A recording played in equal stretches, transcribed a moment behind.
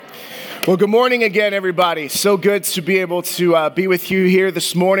Well, good morning again, everybody. So good to be able to be with you here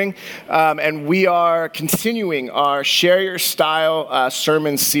this morning. And we are continuing our Share Your Style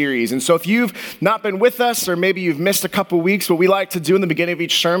sermon series. And so if you've not been with us, or maybe you've missed a couple weeks, what we like to do in the beginning of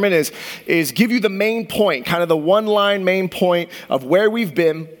each sermon is give you the main point, kind of the one-line main point of where we've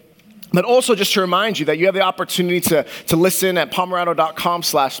been. But also just to remind you that you have the opportunity to listen at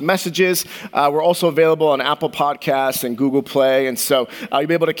palmerado.com/messages. We're also available on Apple Podcasts and Google Play. And so you'll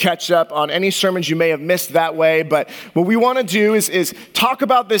be able to catch up on any sermons you may have missed that way. But what we want to do is talk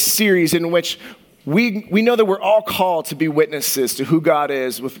about this series in which we know that we're all called to be witnesses to who God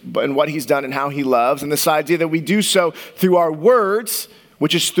is and what he's done and how he loves. And this idea that we do so through our words,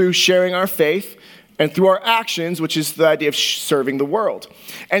 which is through sharing our faith, and through our actions, which is the idea of serving the world.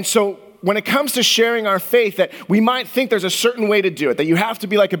 And so when it comes to sharing our faith, that we might think there's a certain way to do it, that you have to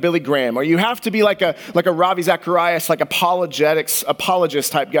be like a Billy Graham, or you have to be like a Ravi Zacharias, like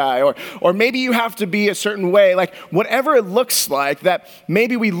apologist type guy, or maybe you have to be a certain way, like whatever it looks like, that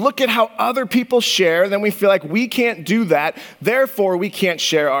maybe we look at how other people share, and then we feel like we can't do that, therefore we can't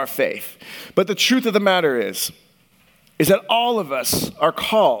share our faith. But the truth of the matter is that all of us are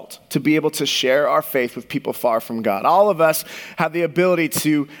called to be able to share our faith with people far from God. All of us have the ability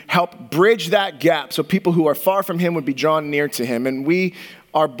to help bridge that gap so people who are far from him would be drawn near to him. And we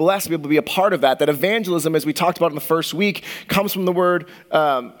are blessed to be able to be a part of that. That evangelism, as we talked about in the first week, comes from the word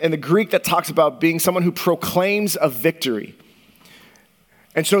in the Greek that talks about being someone who proclaims a victory.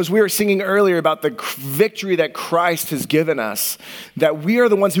 And so as we were singing earlier about the victory that Christ has given us, that we are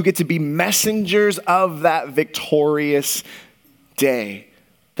the ones who get to be messengers of that victorious day,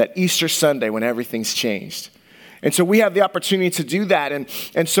 that Easter Sunday when everything's changed. And so we have the opportunity to do that.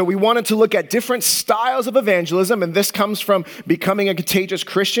 And so we wanted to look at different styles of evangelism, and this comes from Becoming a Contagious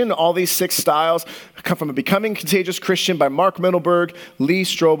Christian. All these 6 styles come from Becoming a Contagious Christian by Mark Mittelberg, Lee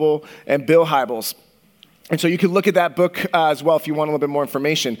Strobel, and Bill Hybels. And so you can look at that book as well if you want a little bit more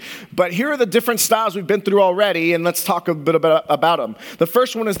information. But here are the different styles we've been through already, and let's talk a bit about them. The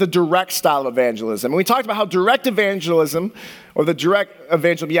first one is the direct style of evangelism. And we talked about how direct evangelism, or the direct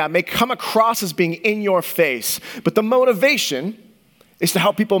evangelism, may come across as being in your face. But the motivation is to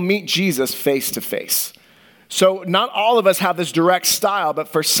help people meet Jesus face to face. So not all of us have this direct style, but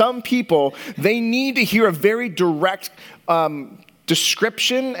for some people, they need to hear a very direct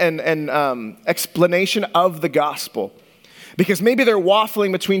description and explanation of the gospel. Because maybe they're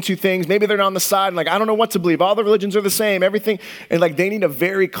waffling between two things. Maybe they're on the side and like, I don't know what to believe. All the religions are the same, everything. And like, they need a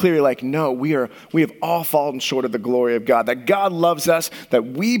very clear, like, no, we have all fallen short of the glory of God. That God loves us, that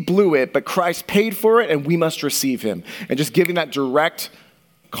we blew it, but Christ paid for it and we must receive him. And just giving that direct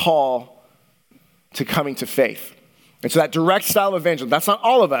call to coming to faith. And so that direct style of evangelism, that's not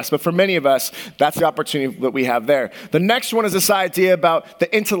all of us, but for many of us, that's the opportunity that we have there. The next one is this idea about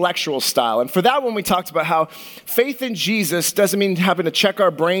the intellectual style. And for that one, we talked about how faith in Jesus doesn't mean having to check our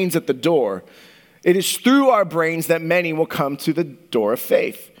brains at the door. It is through our brains that many will come to the door of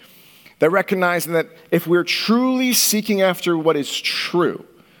faith. That recognizing that if we're truly seeking after what is true,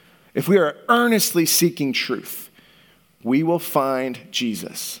 if we are earnestly seeking truth, we will find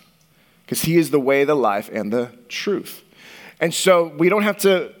Jesus. Because he is the way, the life, and the truth. And so we don't have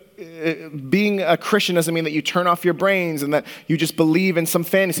to, being a Christian doesn't mean that you turn off your brains and that you just believe in some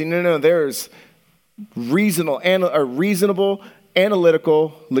fantasy. No, there's reasonable,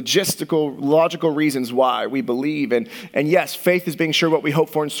 analytical, logistical, logical reasons why we believe. And yes, faith is being sure what we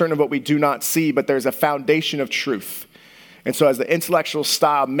hope for and certain of what we do not see, but there's a foundation of truth. And so as the intellectual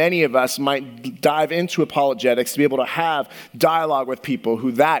style, many of us might dive into apologetics to be able to have dialogue with people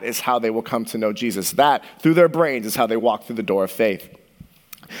who that is how they will come to know Jesus. That, through their brains, is how they walk through the door of faith.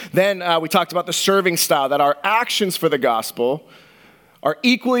 Then we talked about the serving style, that our actions for the gospel are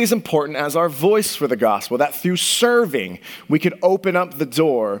equally as important as our voice for the gospel. That through serving, we could open up the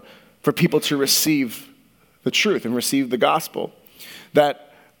door for people to receive the truth and receive the gospel. That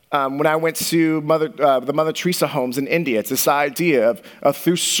when I went to the Mother Teresa homes in India, it's this idea of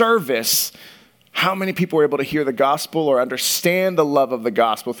through service, how many people were able to hear the gospel or understand the love of the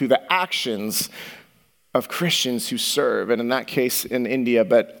gospel through the actions of Christians who serve, and in that case in India,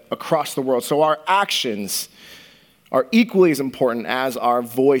 but across the world. So our actions are equally as important as our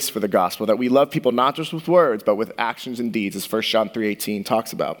voice for the gospel, that we love people not just with words, but with actions and deeds, as 1 John 3:18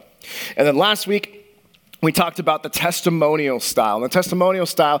 talks about. And then last week, we talked about the testimonial style. And the testimonial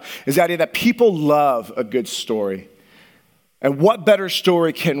style is the idea that people love a good story. And what better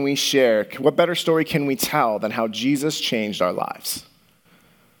story can we share? What better story can we tell than how Jesus changed our lives?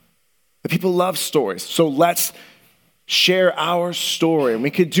 The people love stories. So let's share our story. And we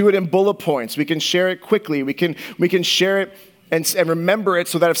could do it in bullet points. We can share it quickly. We can share it and remember it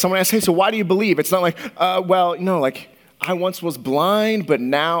so that if someone asks, hey, so why do you believe? It's not like, I once was blind, but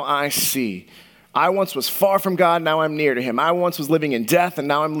now I see. I once was far from God, now I'm near to him. I once was living in death, and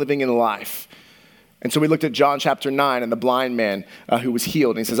now I'm living in life. And so we looked at John chapter 9 and the blind man who was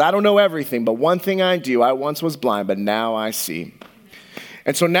healed. And he says, I don't know everything, but one thing I do, I once was blind, but now I see.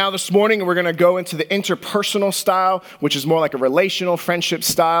 And so now this morning, we're going to go into the interpersonal style, which is more like a relational friendship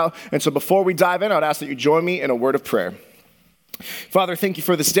style. And so before we dive in, I'd ask that you join me in a word of prayer. Father, thank you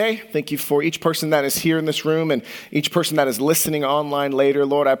for this day. Thank you for each person that is here in this room and each person that is listening online later.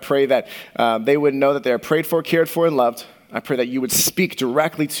 Lord, I pray that they would know that they are prayed for, cared for, and loved. I pray that you would speak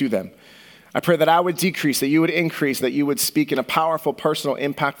directly to them. I pray that I would decrease, that you would increase, that you would speak in a powerful, personal,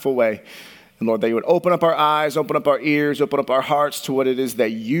 impactful way. And Lord, that you would open up our eyes, open up our ears, open up our hearts to what it is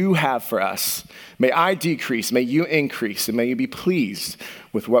that you have for us. May I decrease, may you increase, and may you be pleased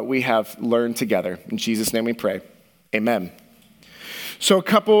with what we have learned together. In Jesus' name we pray. Amen. So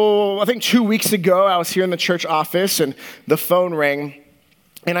 2 weeks ago, I was here in the church office and the phone rang.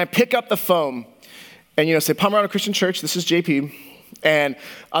 And I pick up the phone and, say, Pomerano Christian Church, this is JP. And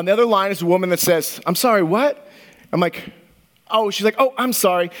on the other line is a woman that says, I'm sorry, what? I'm like, she's like, I'm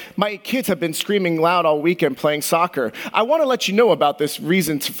sorry. My kids have been screaming loud all weekend playing soccer. I want to let you know about this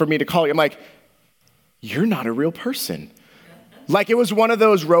reason for me to call you. I'm like, you're not a real person. Like it was one of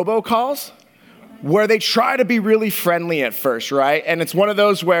those robocalls where they try to be really friendly at first, right? And it's one of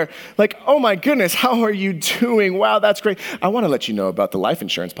those where like, oh my goodness, how are you doing? Wow, that's great. I want to let you know about the life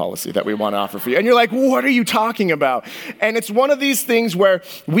insurance policy that we want to offer for you. And you're like, what are you talking about? And it's one of these things where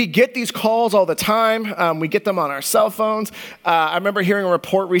we get these calls all the time. We get them on our cell phones. I remember hearing a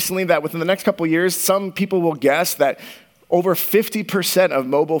report recently that within the next couple of years, some people will guess that over 50% of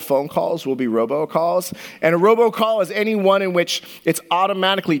mobile phone calls will be robocalls. And a robocall is any one in which it's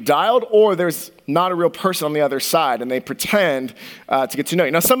automatically dialed or there's not a real person on the other side and they pretend to get to know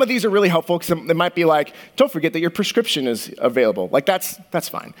you. Now, some of these are really helpful because they might be like, don't forget that your prescription is available. Like that's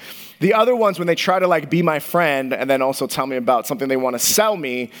fine. The other ones, when they try to like be my friend and then also tell me about something they want to sell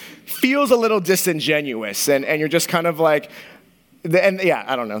me, feels a little disingenuous. And you're just kind of like,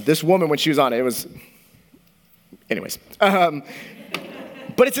 I don't know. This woman, when she was on it, it was... Anyways,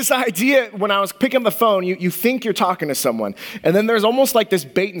 but it's this idea, when I was picking up the phone, you think you're talking to someone, and then there's almost like this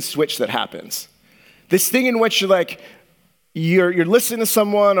bait and switch that happens. This thing in which you're like, you're listening to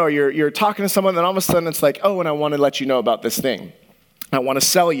someone or you're talking to someone, and then all of a sudden it's like, and I want to let you know about this thing. I want to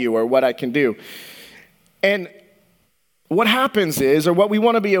sell you or what I can do. And what happens is, or what we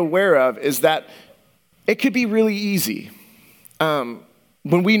want to be aware of, is that it could be really easy.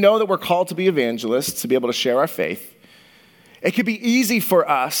 When we know that we're called to be evangelists, to be able to share our faith, it could be easy for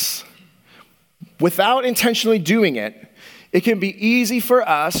us, without intentionally doing it, it can be easy for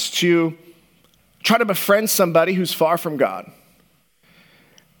us to try to befriend somebody who's far from God.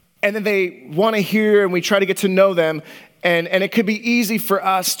 And then they want to hear, and we try to get to know them, and it could be easy for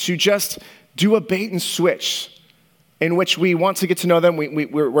us to just do a bait and switch, in which we want to get to know them,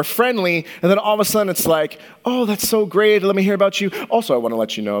 we're friendly, and then all of a sudden it's like, that's so great, let me hear about you. Also, I want to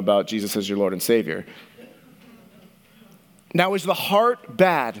let you know about Jesus as your Lord and Savior. Now, is the heart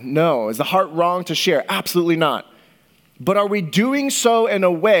bad? No. Is the heart wrong to share? Absolutely not. But are we doing so in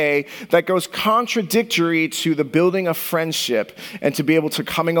a way that goes contradictory to the building of friendship and to be able to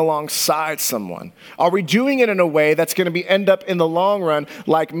coming alongside someone? Are we doing it in a way that's going to end up in the long run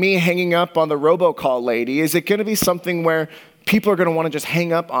like me hanging up on the robocall lady? Is it going to be something where people are going to want to just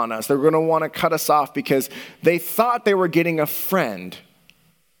hang up on us? They're going to want to cut us off because they thought they were getting a friend.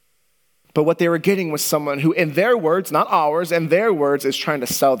 But what they were getting was someone who, in their words, not ours, in their words, is trying to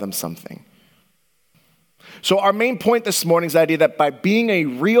sell them something. So our main point this morning is the idea that by being a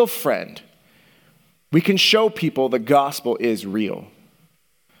real friend, we can show people the gospel is real.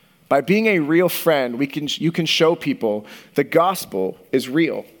 By being a real friend, you can show people the gospel is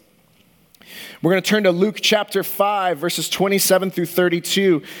real. We're going to turn to Luke chapter 5, verses 27 through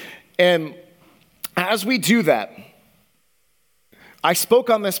 32. And as we do that, I spoke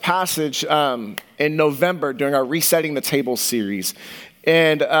on this passage in November during our Resetting the Table series.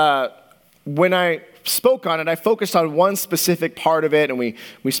 And when I spoke on it, I focused on one specific part of it, and we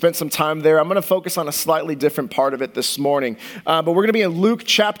spent some time there. I'm going to focus on a slightly different part of it this morning. But we're going to be in Luke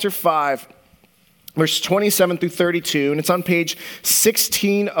chapter 5, verse 27 through 32, and it's on page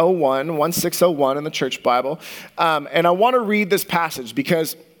 1601 in the church Bible. And I want to read this passage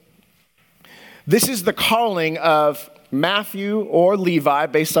because this is the calling of Matthew or Levi,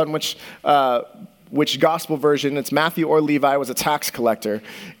 based on which which gospel version, it's Matthew or Levi, was a tax collector.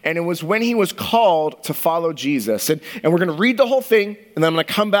 And it was when he was called to follow Jesus. And we're going to read the whole thing, and then I'm going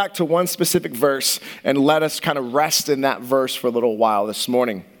to come back to one specific verse and let us kind of rest in that verse for a little while this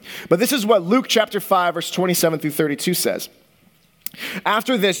morning. But this is what Luke chapter 5, verse 27 through 32 says.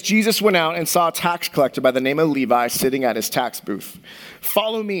 After this, Jesus went out and saw a tax collector by the name of Levi sitting at his tax booth.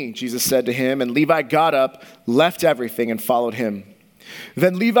 "Follow me," Jesus said to him, and Levi got up, left everything, and followed him.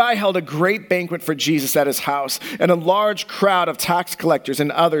 Then Levi held a great banquet for Jesus at his house, and a large crowd of tax collectors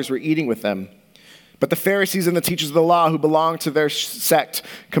and others were eating with them. But the Pharisees and the teachers of the law who belonged to their sect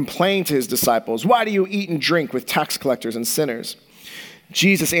complained to his disciples, "Why do you eat and drink with tax collectors and sinners?"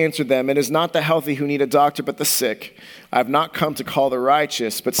 Jesus answered them, "It is not the healthy who need a doctor, but the sick. I have not come to call the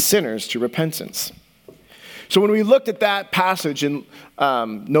righteous, but sinners to repentance." So when we looked at that passage in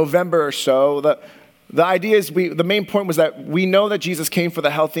November or so, the idea is the main point was that we know that Jesus came for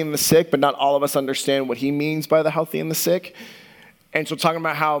the healthy and the sick, but not all of us understand what he means by the healthy and the sick. And so talking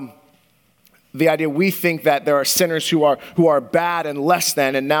about how the idea we think that there are sinners who are bad and less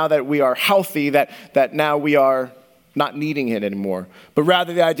than, and now that we are healthy, that now we are not needing it anymore, but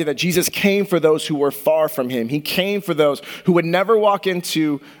rather the idea that Jesus came for those who were far from him. He came for those who would never walk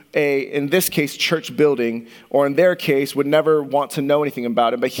into in this case, church building, or in their case, would never want to know anything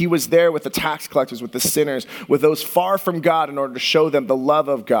about it. But he was there with the tax collectors, with the sinners, with those far from God in order to show them the love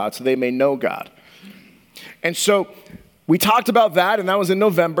of God so they may know God. And so we talked about that, and that was in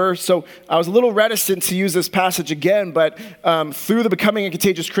November. So I was a little reticent to use this passage again, but through the Becoming a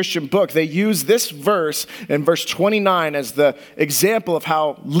Contagious Christian book, they use this verse in verse 29 as the example of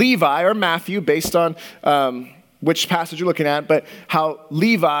how Levi, or Matthew, based on which passage you're looking at, but how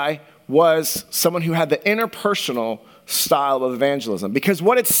Levi was someone who had the interpersonal style of evangelism. Because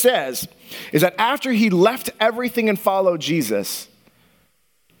what it says is that after he left everything and followed Jesus,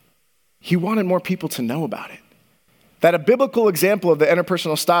 he wanted more people to know about it. That a biblical example of the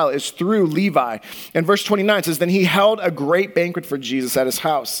interpersonal style is through Levi. And verse 29 says, "Then he held a great banquet for Jesus at his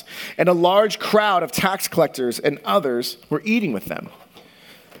house, and a large crowd of tax collectors and others were eating with them."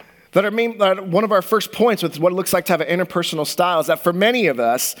 One of our first points with what it looks like to have an interpersonal style is that for many of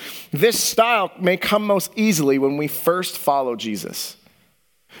us, this style may come most easily when we first follow Jesus.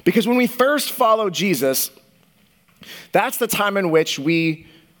 Because when we first follow Jesus, that's the time in which we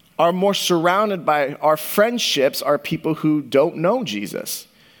are more surrounded by our friendships, are people who don't know Jesus.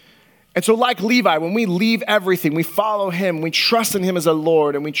 And so like Levi, when we leave everything, we follow him, we trust in him as our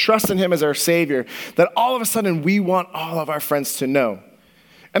Lord, and we trust in him as our Savior, that all of a sudden we want all of our friends to know.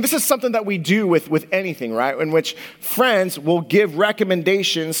 And this is something that we do with anything, right? In which friends will give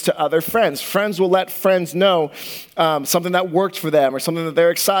recommendations to other friends. Friends will let friends know something that worked for them or something that they're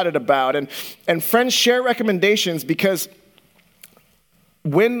excited about. And friends share recommendations because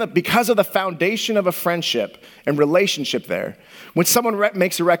of the foundation of a friendship and relationship there, when someone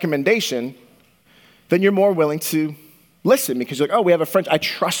makes a recommendation, then you're more willing to listen because you're like, oh, we have a friend, I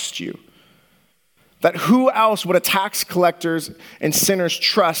trust you. That who else would a tax collectors and sinners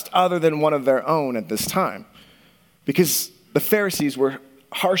trust other than one of their own at this time? Because the Pharisees were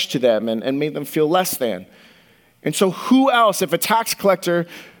harsh to them and made them feel less than. And so who else, if a Pharisee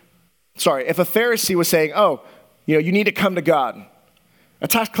was saying, oh, you need to come to God. A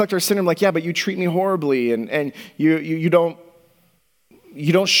tax collector or sinner, like, yeah, but you treat me horribly and you don't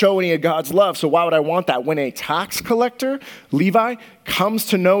show any of God's love, so why would I want that? When a tax collector, Levi, comes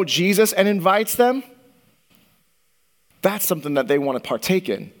to know Jesus and invites them, that's something that they want to partake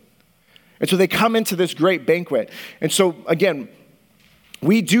in. And so they come into this great banquet. And so, again,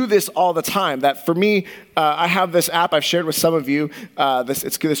 we do this all the time. That for me, I have this app I've shared with some of you.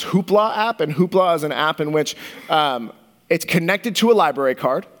 It's this Hoopla app, and Hoopla is an app in which it's connected to a library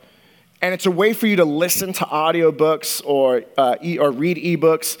card. And it's a way for you to listen to audiobooks or read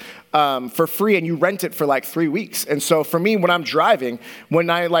ebooks for free, and you rent it for like 3 weeks. And so for me, when I'm driving,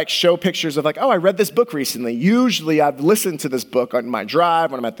 when I show pictures of I read this book recently, usually I've listened to this book on my drive,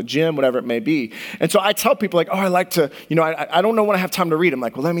 when I'm at the gym, whatever it may be. And so I tell people I like to, I don't know when I have time to read. I'm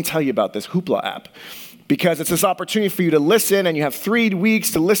like, well, let me tell you about this Hoopla app. Because it's this opportunity for you to listen, and you have 3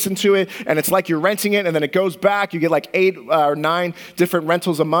 weeks to listen to it, and it's like you're renting it, and then it goes back. You get 8 or 9 different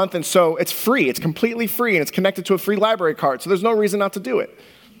rentals a month, and so it's free. It's completely free, and it's connected to a free library card, so there's no reason not to do it.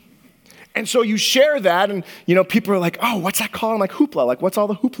 And so you share that, and people are like, oh, what's that called? I'm like, Hoopla. What's all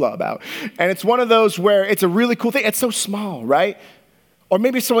the hoopla about? And it's one of those where it's a really cool thing. It's so small, right? Or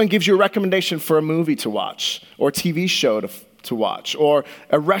maybe someone gives you a recommendation for a movie to watch or a TV show to watch, or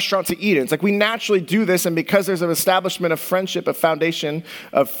a restaurant to eat in. It's we naturally do this, and because there's an establishment of friendship, a foundation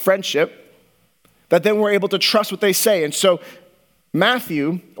of friendship, that then we're able to trust what they say. And so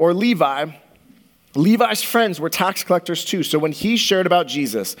Matthew, or Levi, Levi's friends were tax collectors too. So when he shared about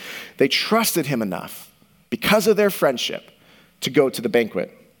Jesus, they trusted him enough because of their friendship to go to the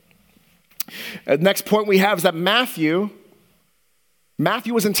banquet. The next point we have is that Matthew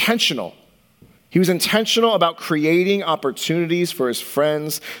was intentional. He was intentional about creating opportunities for his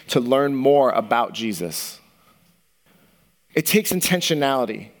friends to learn more about Jesus. It takes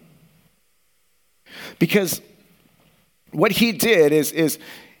intentionality. Because what he did is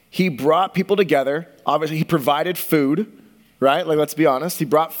he brought people together. Obviously, he provided food, right? Like, let's be honest. He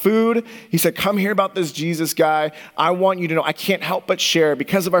brought food. He said, come hear about this Jesus guy. I want you to know I can't help but share.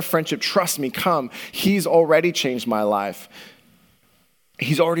 Because of our friendship, trust me, come. He's already changed my life.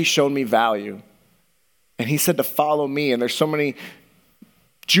 He's already shown me value. And he said to follow me. And there's so many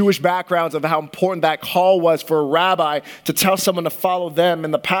Jewish backgrounds of how important that call was for a rabbi to tell someone to follow them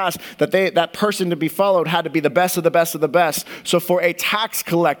in the past, that person to be followed had to be the best of the best of the best. So for a tax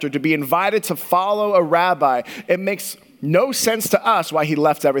collector to be invited to follow a rabbi, it makes no sense to us why he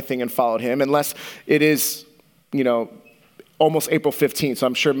left everything and followed him, unless it is, almost April 15th, so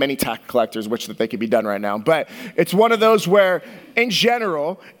I'm sure many tax collectors wish that they could be done right now. But it's one of those where, in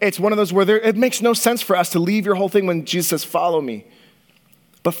general, it makes no sense for us to leave your whole thing when Jesus says, follow me.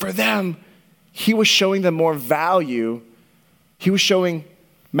 But for them, he was showing them more value. He was showing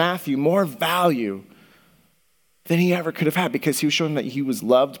Matthew more value than he ever could have had, because he was showing that he was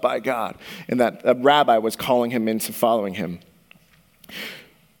loved by God and that a rabbi was calling him into following him.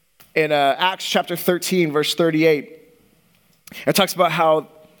 In Acts chapter 13, verse 38, it talks about how,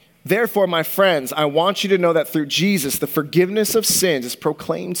 therefore, my friends, I want you to know that through Jesus, the forgiveness of sins is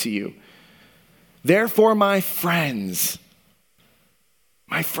proclaimed to you. Therefore, my friends,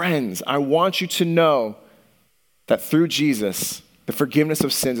 I want you to know that through Jesus, the forgiveness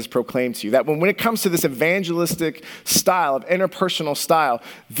of sins is proclaimed to you. That when it comes to this evangelistic style, of interpersonal style,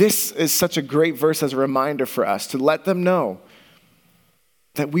 this is such a great verse as a reminder for us to let them know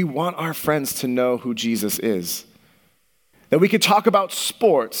that we want our friends to know who Jesus is. That we could talk about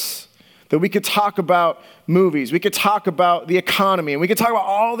sports, that we could talk about movies, we could talk about the economy, and we could talk about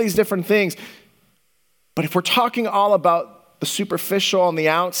all these different things. But if we're talking all about the superficial on the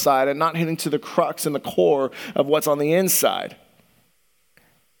outside and not hitting to the crux and the core of what's on the inside,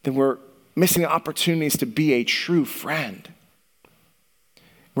 then we're missing opportunities to be a true friend.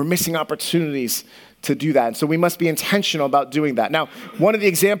 We're missing opportunities to do that. And so we must be intentional about doing that. Now, one of the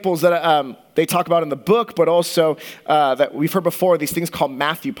examples that they talk about in the book, but also that we've heard before, these things called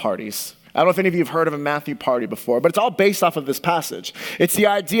Matthew parties. I don't know if any of you have heard of a Matthew party before, but it's all based off of this passage. It's the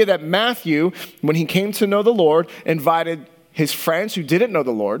idea that Matthew, when he came to know the Lord, invited his friends who didn't know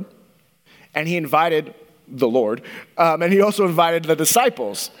the Lord, and he invited the Lord, and he also invited the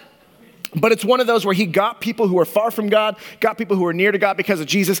disciples. But it's one of those where he got people who were far from God, got people who were near to God because of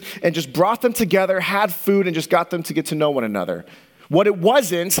Jesus, and just brought them together, had food, and just got them to get to know one another. What it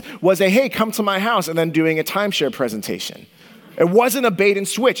wasn't was a, hey, come to my house, and then doing a timeshare presentation. It wasn't a bait and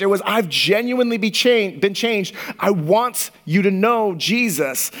switch. It was, I've genuinely been changed. I want you to know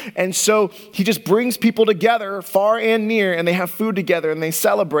Jesus. And so he just brings people together, far and near, and they have food together, and they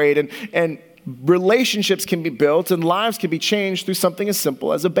celebrate, and relationships can be built and lives can be changed through something as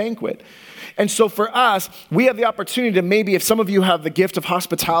simple as a banquet. And so for us, we have the opportunity to maybe, if some of you have the gift of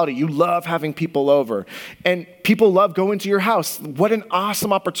hospitality, you love having people over, and people love going to your house. What an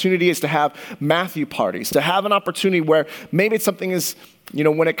awesome opportunity is to have Matthew parties, to have an opportunity where maybe it's something is,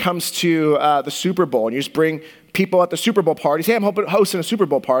 when it comes to the Super Bowl, and you just bring people at the Super Bowl parties. Hey, I'm hosting a Super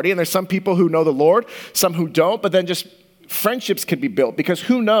Bowl party, and there's some people who know the Lord, some who don't, but then just friendships can be built, because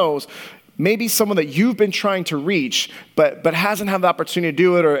who knows, maybe someone that you've been trying to reach, but hasn't had the opportunity to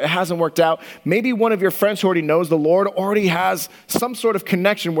do it, or it hasn't worked out. Maybe one of your friends who already knows the Lord already has some sort of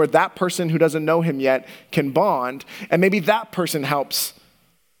connection where that person who doesn't know him yet can bond, and maybe that person helps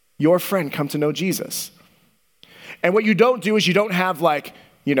your friend come to know Jesus. And what you don't do is you don't have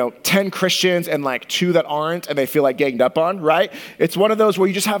 10 Christians and 2 that aren't, and they feel ganged up on, right? It's one of those where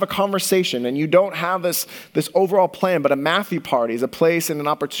you just have a conversation and you don't have this overall plan, but a Matthew party is a place and an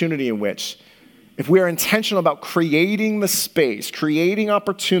opportunity in which, if we are intentional about creating the space, creating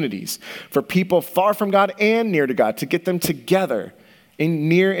opportunities for people far from God and near to God to get them together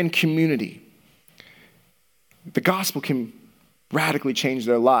in community, the gospel can radically change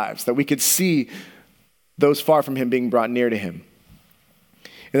their lives, that we could see those far from him being brought near to him.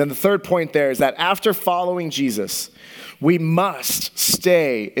 And then the third point there is that after following Jesus, we must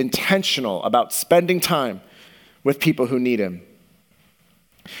stay intentional about spending time with people who need him.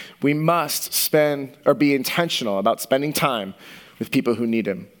 We must be intentional about spending time with people who need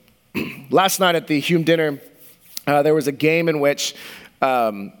him. Last night at the Hume dinner, there was a game in which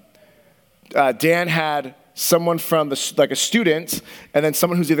Dan had someone from like a student, and then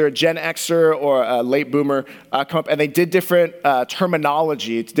someone who's either a Gen Xer or a late boomer come up, and they did different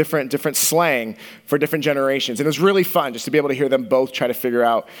terminology, different slang for different generations. And it was really fun just to be able to hear them both try to figure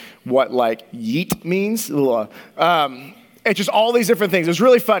out what like yeet means. It's just all these different things. It was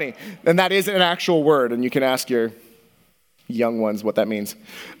really funny. And that is an actual word, and you can ask your young ones what that means.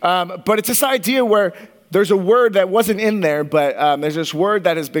 But it's this idea where there's a word that wasn't in there, but there's this word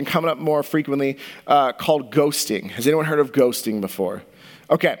that has been coming up more frequently called ghosting. Has anyone heard of ghosting before?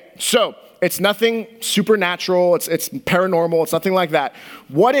 Okay, so it's nothing supernatural. It's paranormal. It's nothing like that.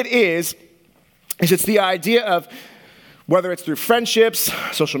 What it is it's the idea of, whether it's through friendships,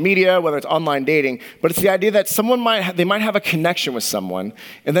 social media, whether it's online dating, but it's the idea that they might have a connection with someone,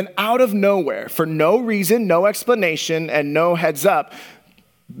 and then out of nowhere, for no reason, no explanation, and no heads up,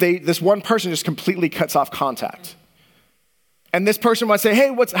 this one person just completely cuts off contact. And this person might say,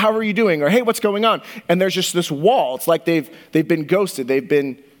 hey, how are you doing? Or hey, what's going on? And there's just this wall. It's like they've been ghosted. They've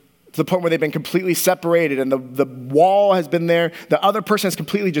been to the point where they've been completely separated, and the wall has been there. The other person has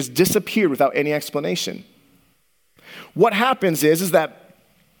completely just disappeared without any explanation. What happens is that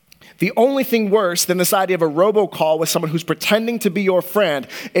the only thing worse than this idea of a robocall with someone who's pretending to be your friend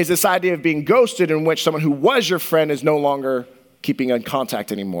is this idea of being ghosted, in which someone who was your friend is no longer keeping in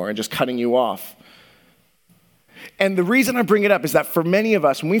contact anymore and just cutting you off. And the reason I bring it up is that for many of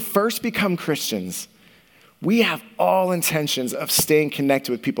us, when we first become Christians, we have all intentions of staying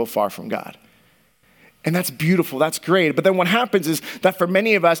connected with people far from God. And that's beautiful, that's great. But then what happens is that for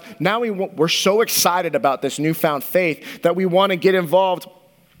many of us, now we're so excited about this newfound faith that we want to get involved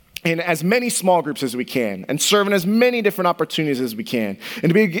in as many small groups as we can, and serve in as many different opportunities as we can,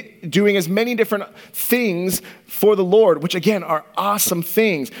 and to be doing as many different things for the Lord, which again are awesome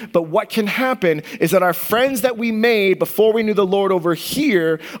things. But what can happen is that our friends that we made before we knew the Lord over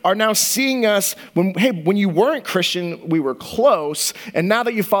here are now seeing us when you weren't Christian, we were close, and now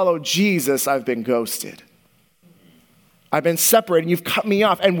that you follow Jesus, I've been ghosted. I've been separated, you've cut me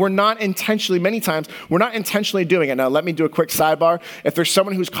off, and many times, we're not intentionally doing it. Now, let me do a quick sidebar. If there's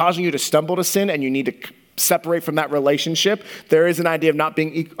someone who's causing you to stumble to sin and you need to separate from that relationship, there is an idea of not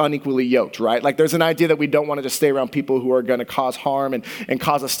being unequally yoked, right? Like there's an idea that we don't want to just stay around people who are going to cause harm and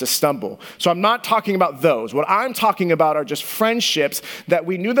cause us to stumble. So I'm not talking about those. What I'm talking about are just friendships that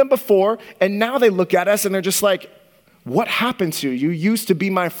we knew them before, and now they look at us and they're just like, what happened to you? You used to be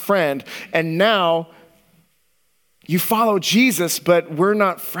my friend, and now you follow Jesus, but we're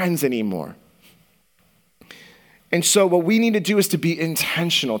not friends anymore. And so what we need to do is to be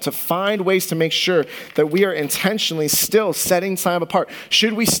intentional, to find ways to make sure that we are intentionally still setting time apart.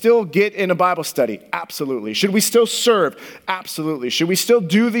 Should we still get in a Bible study? Absolutely. Should we still serve? Absolutely. Should we still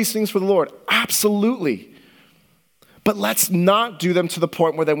do these things for the Lord? Absolutely. But let's not do them to the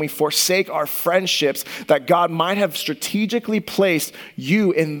point where then we forsake our friendships that God might have strategically placed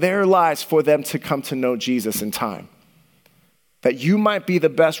you in their lives for them to come to know Jesus in time. That you might be the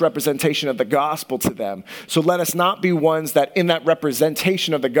best representation of the gospel to them. So let us not be ones that in that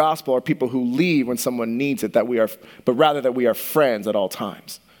representation of the gospel are people who leave when someone needs it, but rather that we are friends at all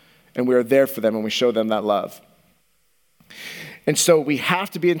times. And we are there for them and we show them that love. And so we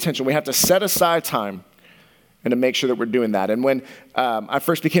have to be intentional. We have to set aside time and to make sure that we're doing that. And when I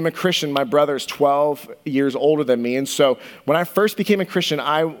first became a Christian, my brother is 12 years older than me. And so when I first became a Christian,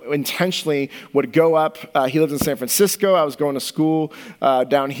 I intentionally would go up. He lives in San Francisco. I was going to school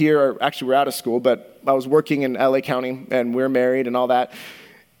down here. Or actually, we're out of school, but I was working in LA County, and we're married and all that.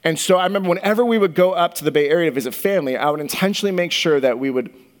 And so I remember whenever we would go up to the Bay Area to visit family, I would intentionally make sure that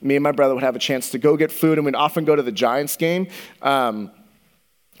me and my brother would have a chance to go get food, and we'd often go to the Giants game.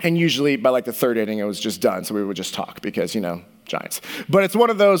 And usually by like the third inning, it was just done. So we would just talk because, Giants. But it's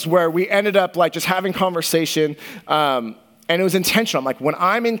one of those where we ended up like just having conversation. And it was intentional. I'm like, when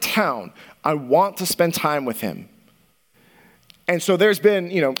I'm in town, I want to spend time with him. And so there's been,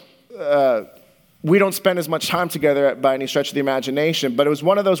 we don't spend as much time together by any stretch of the imagination. But it was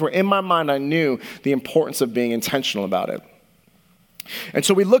one of those where in my mind, I knew the importance of being intentional about it. And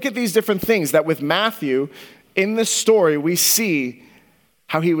so we look at these different things that with Matthew, in this story, we see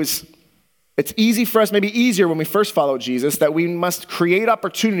how it's easy for us, maybe easier when we first follow Jesus, that we must create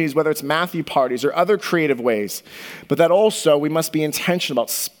opportunities, whether it's Matthew parties or other creative ways, but that also we must be intentional about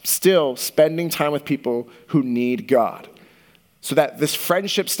still spending time with people who need God. So that this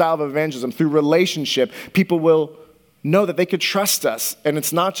friendship style of evangelism, through relationship, people will know that they could trust us. And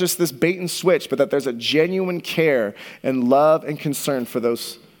it's not just this bait and switch, but that there's a genuine care and love and concern for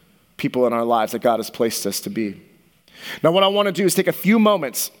those people in our lives that God has placed us to be. Now, what I want to do is take a few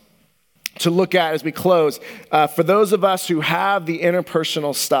moments to look at as we close. For those of us who have the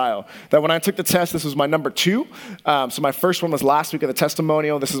interpersonal style, that when I took the test, this was my number 2. So my first one was last week of the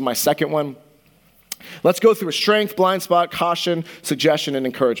testimonial. This is my second one. Let's go through a strength, blind spot, caution, suggestion, and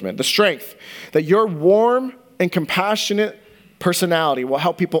encouragement. The strength, that your warm and compassionate personality will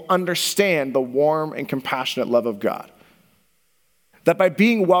help people understand the warm and compassionate love of God. That by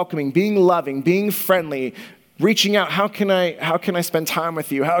being welcoming, being loving, being friendly, reaching out, how can I spend time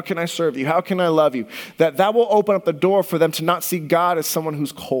with you? How can I serve you? How can I love you? That will open up the door for them to not see God as someone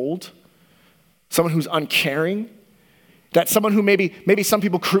who's cold, someone who's uncaring, that someone who maybe some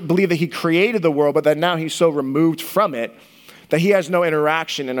people believe that he created the world, but that now he's so removed from it that he has no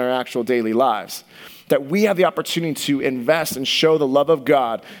interaction in our actual daily lives. That we have the opportunity to invest and show the love of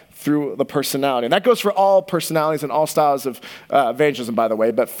God through the personality. And that goes for all personalities and all styles of evangelism, by the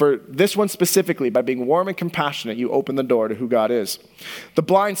way. But for this one specifically, by being warm and compassionate, you open the door to who God is. The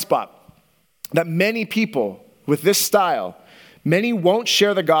blind spot, that many people with this style, many won't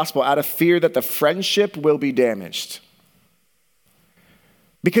share the gospel out of fear that the friendship will be damaged.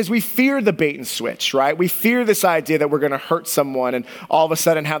 Because we fear the bait and switch, right? We fear this idea that we're going to hurt someone and all of a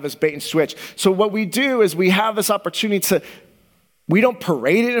sudden have this bait and switch. So what we do is we have this opportunity we don't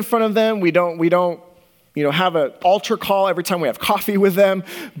parade it in front of them. We don't have an altar call every time we have coffee with them,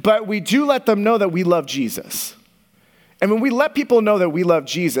 but we do let them know that we love Jesus. And when we let people know that we love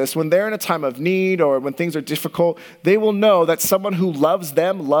Jesus, when they're in a time of need or when things are difficult, they will know that someone who loves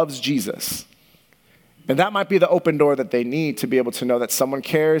them loves Jesus. And that might be the open door that they need to be able to know that someone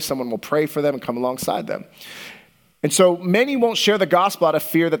cares, someone will pray for them and come alongside them. And so many won't share the gospel out of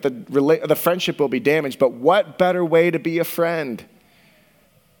fear that the friendship will be damaged, but what better way to be a friend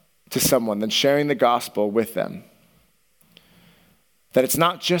to someone than sharing the gospel with them? That it's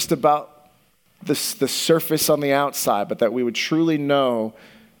not just about the surface on the outside, but that we would truly know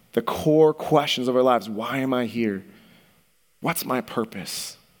the core questions of our lives. Why am I here? What's my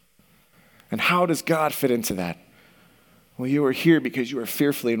purpose? And how does God fit into that? Well, you are here because you are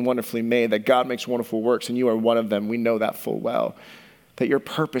fearfully and wonderfully made, that God makes wonderful works, and you are one of them. We know that full well. That your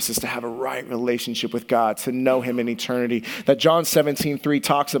purpose is to have a right relationship with God, to know him in eternity. That John 17:3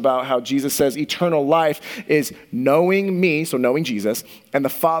 talks about how Jesus says eternal life is knowing me, so knowing Jesus, and the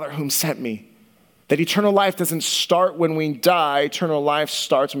Father whom sent me. That eternal life doesn't start when we die. Eternal life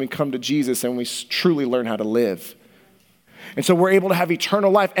starts when we come to Jesus and we truly learn how to live. And so we're able to have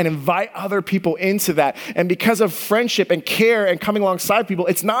eternal life and invite other people into that. And because of friendship and care and coming alongside people,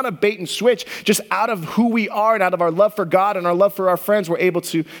 it's not a bait and switch. Just out of who we are and out of our love for God and our love for our friends, we're able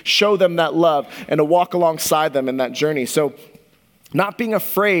to show them that love and to walk alongside them in that journey. So not being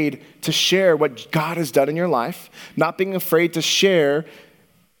afraid to share what God has done in your life, not being afraid to share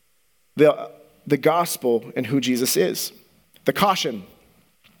the gospel and who Jesus is. The caution.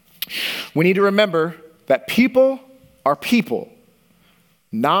 We need to remember that people are people,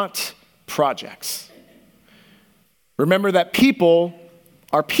 not projects. Remember that people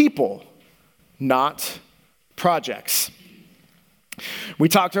are people, not projects. We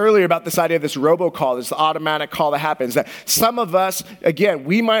talked earlier about this idea of this robocall, this automatic call that happens. That some of us, again,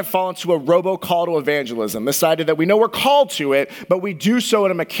 we might fall into a robocall to evangelism. This idea that we know we're called to it, but we do so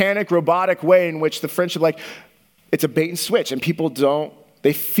in a mechanic, robotic way in which the friendship, it's a bait and switch. And people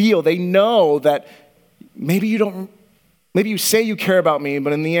they know that maybe you say you care about me,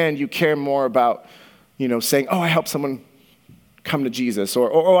 but in the end, you care more about, saying, I helped someone come to Jesus,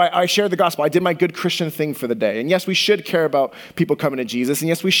 or I shared the gospel. I did my good Christian thing for the day. And yes, we should care about people coming to Jesus, and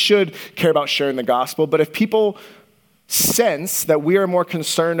yes, we should care about sharing the gospel, but if people sense that we are more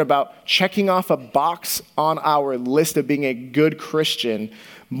concerned about checking off a box on our list of being a good Christian,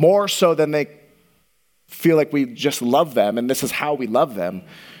 more so than they feel like we just love them, and this is how we love them,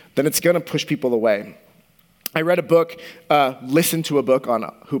 then it's going to push people away. I read a book, listened to a book on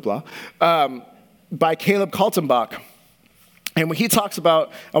Hoopla, by Caleb Kaltenbach. And when he talks about,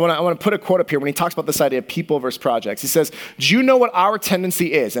 I want to put a quote up here, when he talks about this idea of people versus projects, he says, do you know what our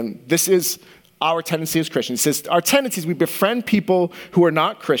tendency is? And this is our tendency as Christians. He says, our tendency is we befriend people who are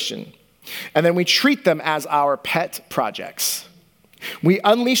not Christian, and then we treat them as our pet projects. We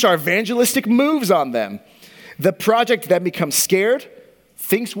unleash our evangelistic moves on them. The project then becomes scared,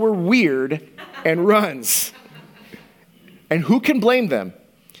 thinks we're weird, and runs. And who can blame them?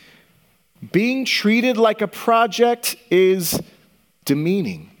 Being treated like a project is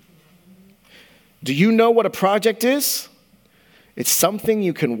demeaning. Do you know what a project is? It's something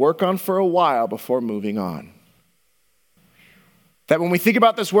you can work on for a while before moving on. That when we think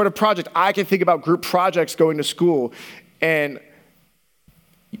about this word of project, I can think about group projects going to school, and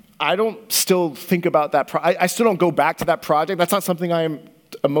I don't still think about that. I still don't go back to that project. That's not something I am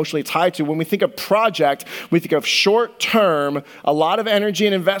emotionally tied to. When we think of project, we think of short term, a lot of energy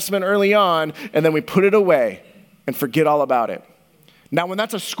and investment early on, and then we put it away and forget all about it. Now, when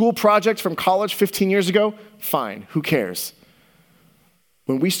that's a school project from college 15 years ago, fine, who cares?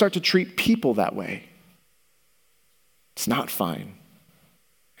 When we start to treat people that way, it's not fine.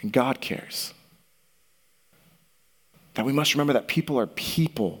 And God cares. That we must remember that people are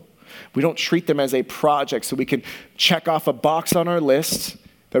people. We don't treat them as a project so we can check off a box on our list,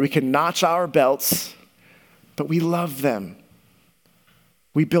 that we can notch our belts, but we love them.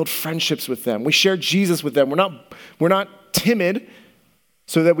 We build friendships with them. We share Jesus with them. We're not timid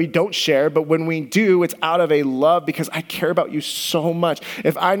so that we don't share, but when we do, it's out of a love because I care about you so much.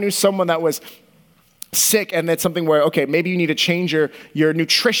 If I knew someone that was sick and that's something where, okay, maybe you need to change your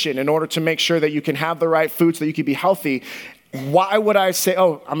nutrition in order to make sure that you can have the right food so that you can be healthy, why would I say,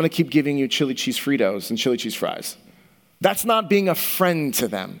 oh, I'm going to keep giving you chili cheese Fritos and chili cheese fries? That's not being a friend to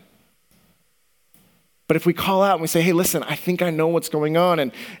them. But if we call out and we say, hey, listen, I think I know what's going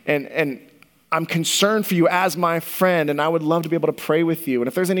on and I'm concerned for you as my friend and I would love to be able to pray with you. And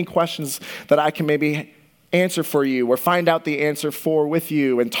if there's any questions that I can maybe answer for you or find out the answer for with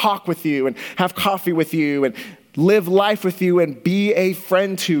you and talk with you and have coffee with you and live life with you and be a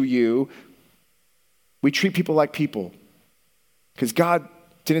friend to you, we treat people like people. Because God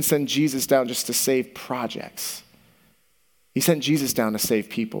didn't send Jesus down just to save projects. He sent Jesus down to save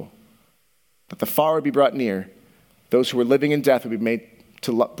people. That the far would be brought near. Those who were living in death would be made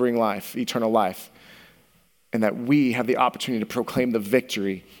to bring life, eternal life. And that we have the opportunity to proclaim the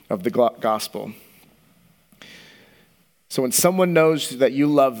victory of the gospel. So when someone knows that you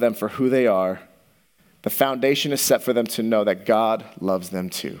love them for who they are, the foundation is set for them to know that God loves them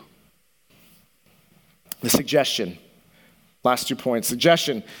too. The suggestion. Last 2 points.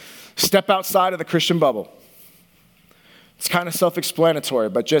 Suggestion, step outside of the Christian bubble. It's kind of self-explanatory,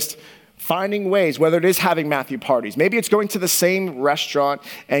 but just finding ways, whether it is having Matthew parties, maybe it's going to the same restaurant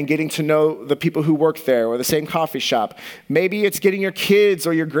and getting to know the people who work there or the same coffee shop. Maybe it's getting your kids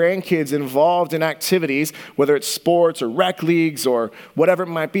or your grandkids involved in activities, whether it's sports or rec leagues or whatever it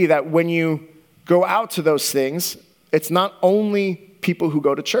might be, that when you go out to those things, it's not only people who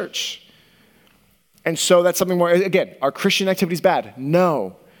go to church. And so that's something where, again, are Christian activities bad?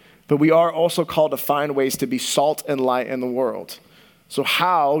 No. But we are also called to find ways to be salt and light in the world. So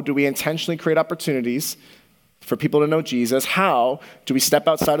how do we intentionally create opportunities for people to know Jesus? How do we step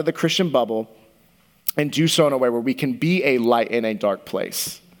outside of the Christian bubble and do so in a way where we can be a light in a dark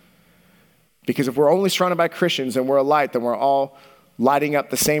place? Because if we're only surrounded by Christians and we're a light, then we're all lighting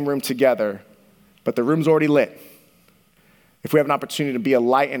up the same room together, but the room's already lit. If we have an opportunity to be a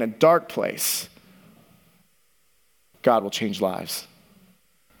light in a dark place, God will change lives.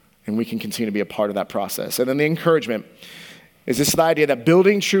 And we can continue to be a part of that process. And then the encouragement is this the idea that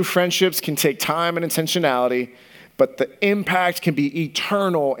building true friendships can take time and intentionality, but the impact can be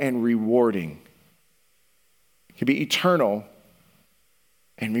eternal and rewarding. It can be eternal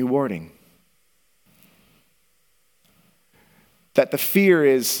and rewarding. That the fear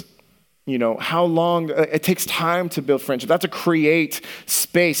is, how long, it takes time to build friendship. That's to create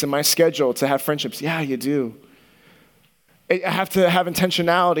space in my schedule to have friendships. Yeah, you do. I have to have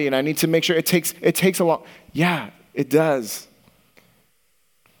intentionality and I need to make sure it takes a long, yeah, it does.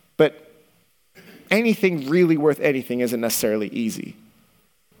 But anything really worth anything isn't necessarily easy.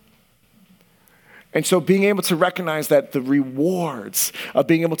 And so being able to recognize that the rewards of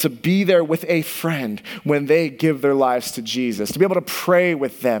being able to be there with a friend when they give their lives to Jesus, to be able to pray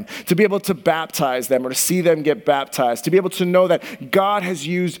with them, to be able to baptize them or to see them get baptized, to be able to know that God has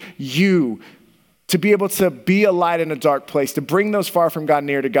used you to be able to be a light in a dark place, to bring those far from God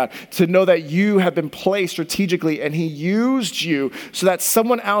near to God, to know that you have been placed strategically and he used you so that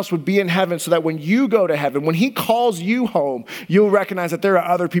someone else would be in heaven so that when you go to heaven, when he calls you home, you'll recognize that there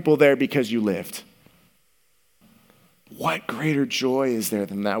are other people there because you lived. What greater joy is there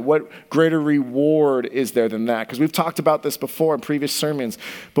than that? What greater reward is there than that? Because we've talked about this before in previous sermons,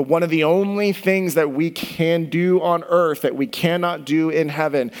 but one of the only things that we can do on earth that we cannot do in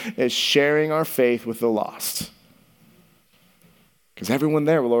heaven is sharing our faith with the lost. Because everyone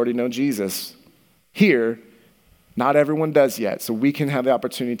there will already know Jesus. Here, not everyone does yet, so we can have the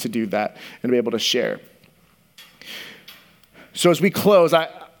opportunity to do that and be able to share. So as we close, I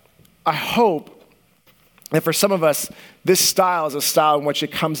hope that for some of us, this style is a style in which it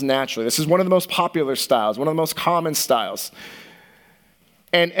comes naturally. This is one of the most popular styles, one of the most common styles.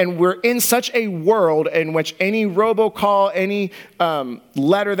 And we're in such a world in which any robocall, any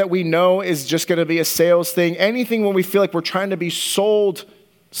letter that we know is just going to be a sales thing. Anything when we feel like we're trying to be sold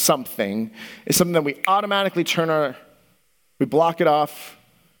something is something that we automatically we block it off,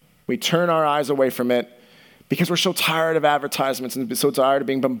 We turn our eyes away from it because we're so tired of advertisements and so tired of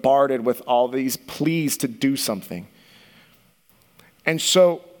being bombarded with all these pleas to do something. And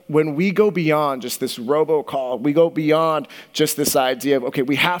so when we go beyond just this robocall, we go beyond just this idea of, okay,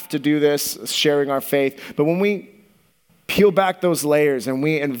 we have to do this, sharing our faith. But when we peel back those layers and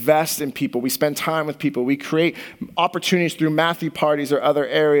we invest in people, we spend time with people, we create opportunities through Matthew parties or other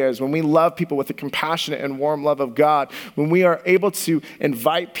areas, when we love people with the compassionate and warm love of God, when we are able to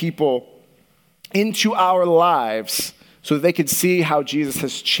invite people into our lives so that they can see how Jesus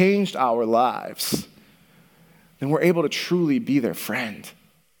has changed our lives, then we're able to truly be their friend.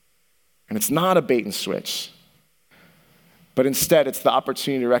 And it's not a bait and switch, but instead it's the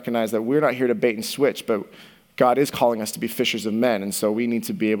opportunity to recognize that we're not here to bait and switch, but God is calling us to be fishers of men, and so we need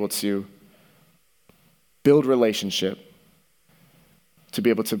to be able to build relationship, to be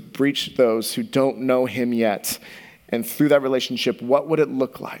able to reach those who don't know him yet. And through that relationship, what would it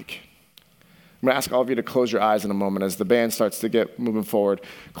look like? I'm going to ask all of you to close your eyes in a moment as the band starts to get moving forward.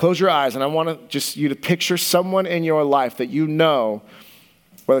 Close your eyes, and I want you to picture someone in your life that you know,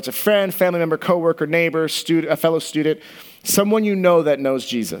 whether it's a friend, family member, coworker, neighbor, student, a fellow student, someone you know that knows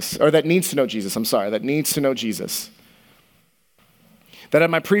Jesus, or that needs to know Jesus, that needs to know Jesus. That at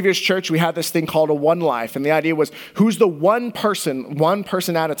my previous church, we had this thing called a one life, and the idea was, who's the one person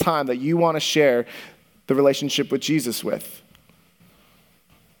at a time that you want to share the relationship with Jesus with?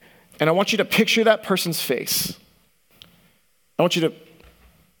 And I want you to picture that person's face. I want you to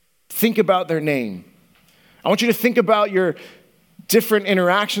think about their name. I want you to think about your different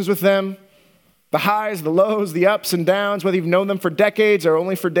interactions with them, the highs, the lows, the ups and downs, whether you've known them for decades or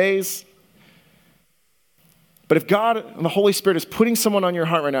only for days. But if God and the Holy Spirit is putting someone on your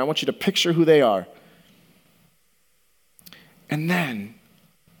heart right now, I want you to picture who they are. And then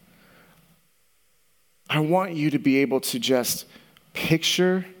I want you to be able to just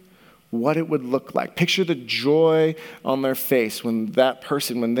picture what it would look like. Picture the joy on their face when that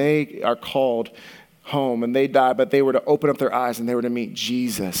person, when they are called home and they die, but they were to open up their eyes and they were to meet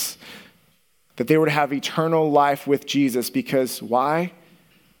Jesus. That they were to have eternal life with Jesus because why?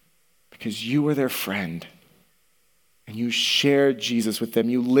 Because you were their friend. And you shared Jesus with them.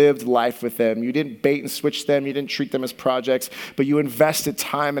 You lived life with them. You didn't bait and switch them. You didn't treat them as projects, but you invested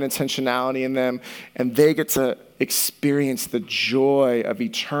time and intentionality in them. And they get to experience the joy of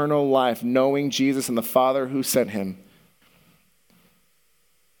eternal life, knowing Jesus and the Father who sent him.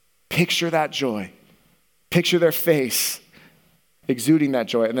 Picture that joy. Picture their face exuding that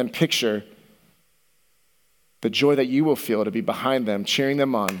joy. And then picture the joy that you will feel to be behind them, cheering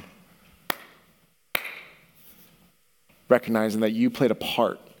them on, recognizing that you played a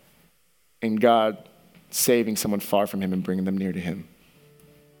part in God saving someone far from him and bringing them near to him.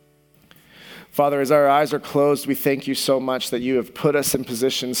 Father, as our eyes are closed, we thank you so much that you have put us in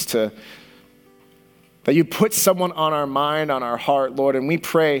positions that you put someone on our mind, on our heart, Lord, and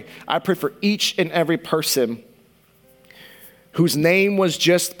I pray for each and every person whose name was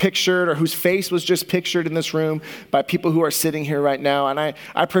just pictured or whose face was just pictured in this room by people who are sitting here right now. And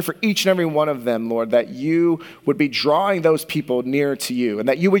I pray for each and every one of them, Lord, that you would be drawing those people near to you and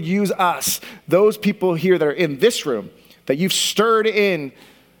that you would use us, those people here that are in this room, that you've stirred in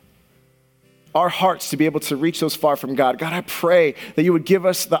our hearts to be able to reach those far from God. God, I pray that you would give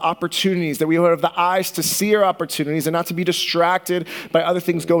us the opportunities, that we would have the eyes to see our opportunities and not to be distracted by other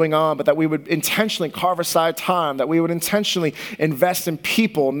things going on, but that we would intentionally carve aside time, that we would intentionally invest in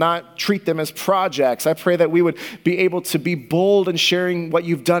people, not treat them as projects. I pray that we would be able to be bold in sharing what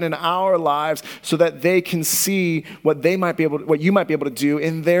you've done in our lives so that they can see what you might be able to do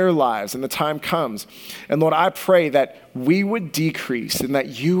in their lives when the time comes. And Lord, I pray that we would decrease and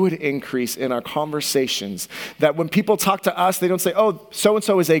that you would increase in our conversations. That when people talk to us, they don't say, oh,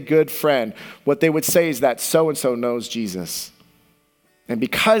 so-and-so is a good friend. What they would say is that so-and-so knows Jesus. And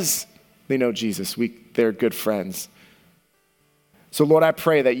because they know Jesus, they're good friends. So Lord, I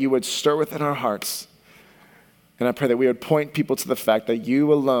pray that you would stir within our hearts. And I pray that we would point people to the fact that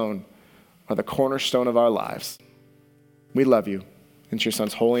you alone are the cornerstone of our lives. We love you. In your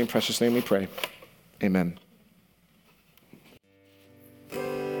son's holy and precious name we pray. Amen.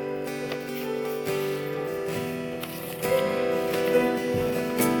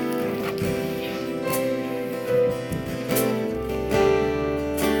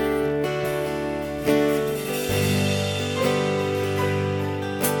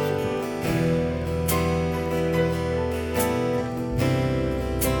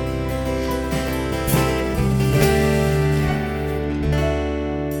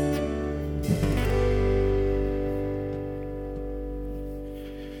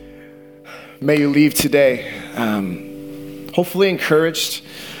 May you leave today hopefully encouraged,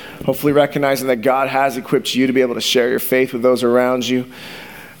 hopefully recognizing that God has equipped you to be able to share your faith with those around you.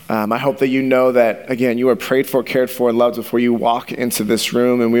 I hope that you know that, again, you are prayed for, cared for, and loved before you walk into this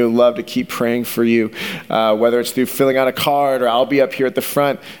room, and we would love to keep praying for you, whether it's through filling out a card or I'll be up here at the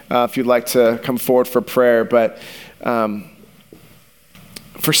front if you'd like to come forward for prayer. But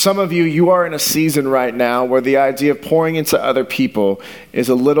for some of you, you are in a season right now where the idea of pouring into other people is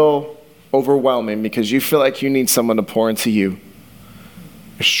a little overwhelming because you feel like you need someone to pour into you.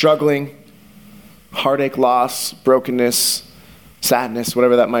 You're struggling, heartache, loss, brokenness, sadness,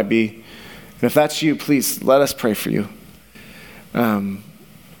 whatever that might be. And if that's you, please let us pray for you.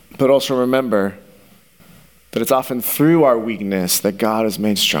 But also remember that it's often through our weakness that God is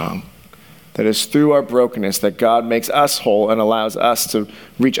made strong. That it's through our brokenness that God makes us whole and allows us to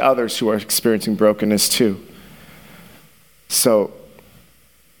reach others who are experiencing brokenness too. So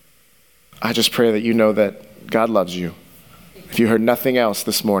I just pray that you know that God loves you. If you heard nothing else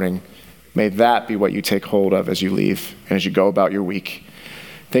this morning, may that be what you take hold of as you leave and as you go about your week.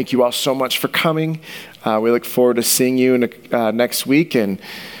 Thank you all so much for coming. We look forward to seeing you next week. And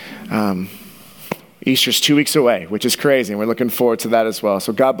Easter's 2 weeks away, which is crazy. And we're looking forward to that as well.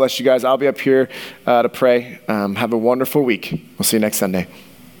 So God bless you guys. I'll be up here to pray. Have a wonderful week. We'll see you next Sunday.